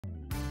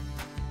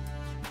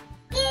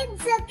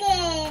Kidzo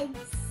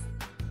kids.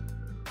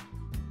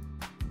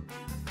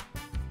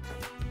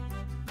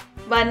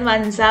 1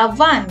 ones are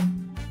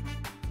 1.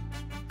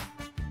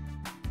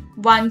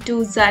 1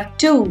 twos are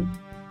 2.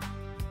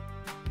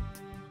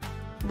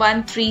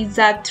 1 threes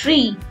are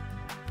 3.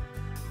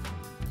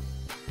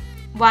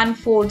 1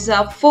 fours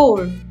are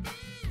 4.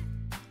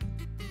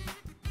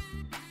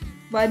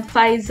 1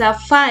 fives are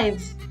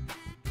 5.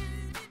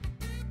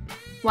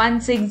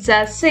 1 sixes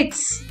are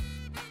 6.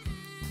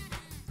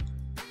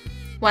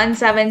 1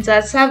 sevens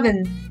are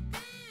 7.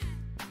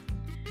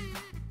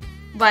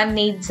 1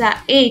 eights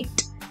are 8.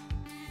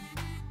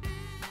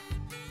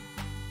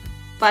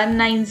 1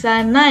 nines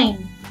are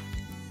 9.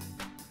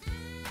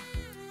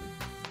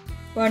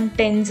 1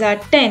 tens are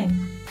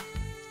 10.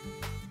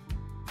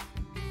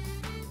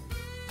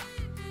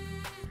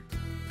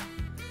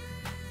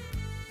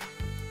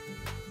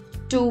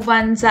 2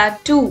 ones are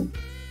 2.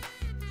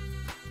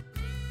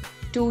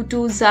 2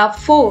 twos are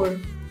 4.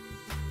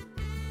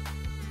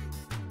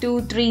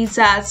 2 threes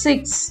are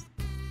 6.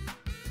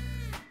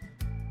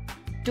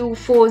 2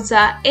 fours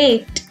are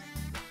 8.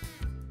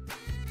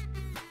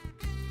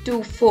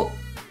 2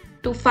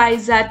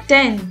 fives are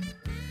 10.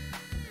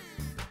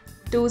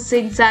 2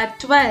 sixes are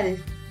 12.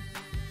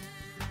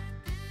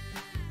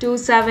 2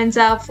 sevens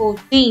are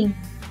 14.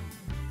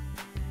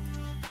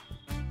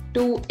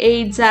 2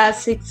 eights are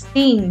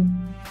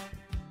 16.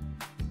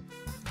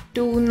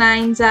 2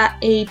 nines are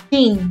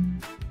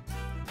 18.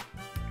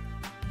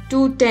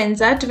 2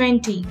 tens are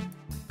 20.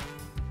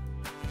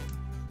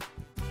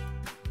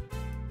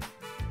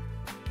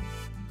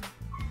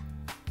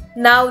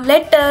 Now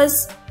let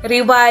us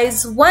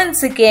revise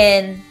once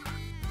again.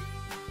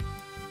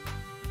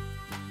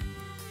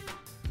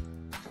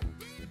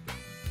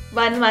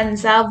 1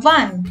 ones are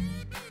 1.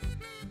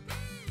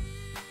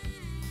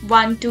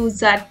 1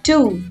 twos are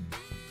 2.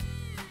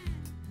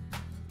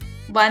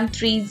 1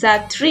 threes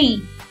are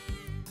 3.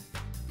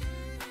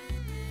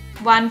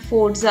 1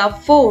 fours are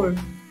 4.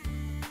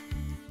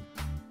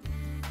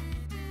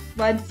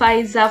 1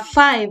 fives are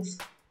 5.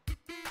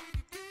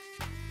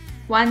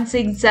 1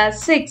 sixes are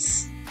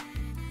 6.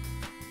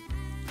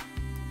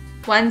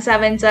 1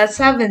 sevens are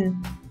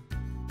 7.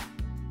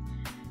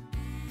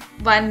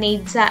 1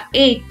 eights are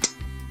 8.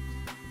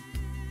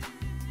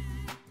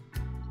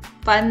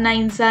 1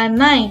 nines are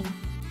 9.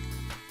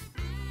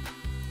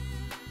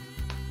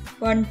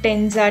 1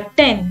 tens are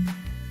 10.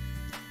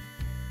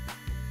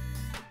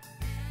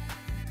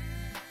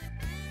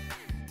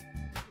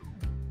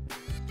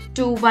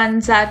 Two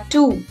ones are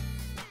 2.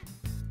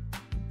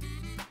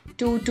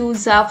 2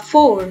 twos are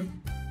 4.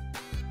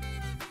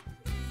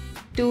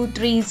 2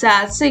 threes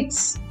are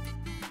 6.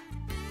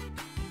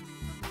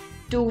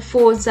 2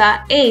 fours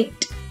are 8.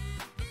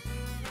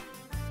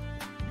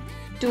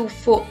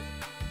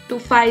 2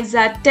 fives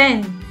are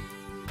 10.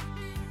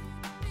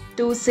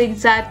 2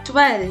 sixes are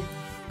 12.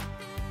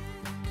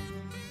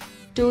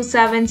 2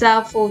 sevens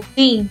are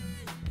 14.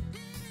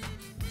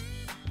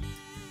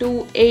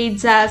 2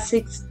 eights are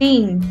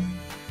 16.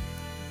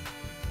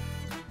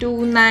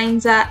 2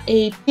 nines are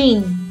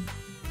 18.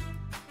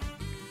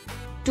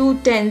 2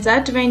 tens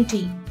are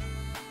 20.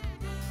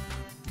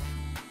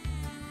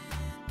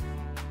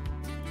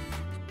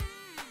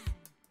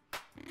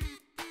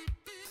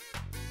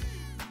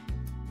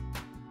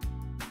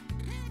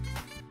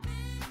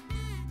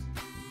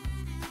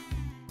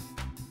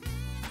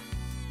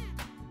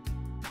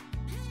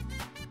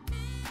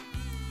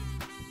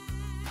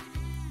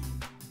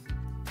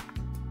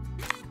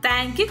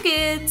 Thank you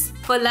kids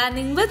for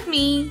learning with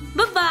me.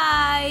 Bye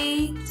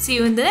bye. See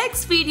you in the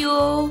next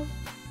video.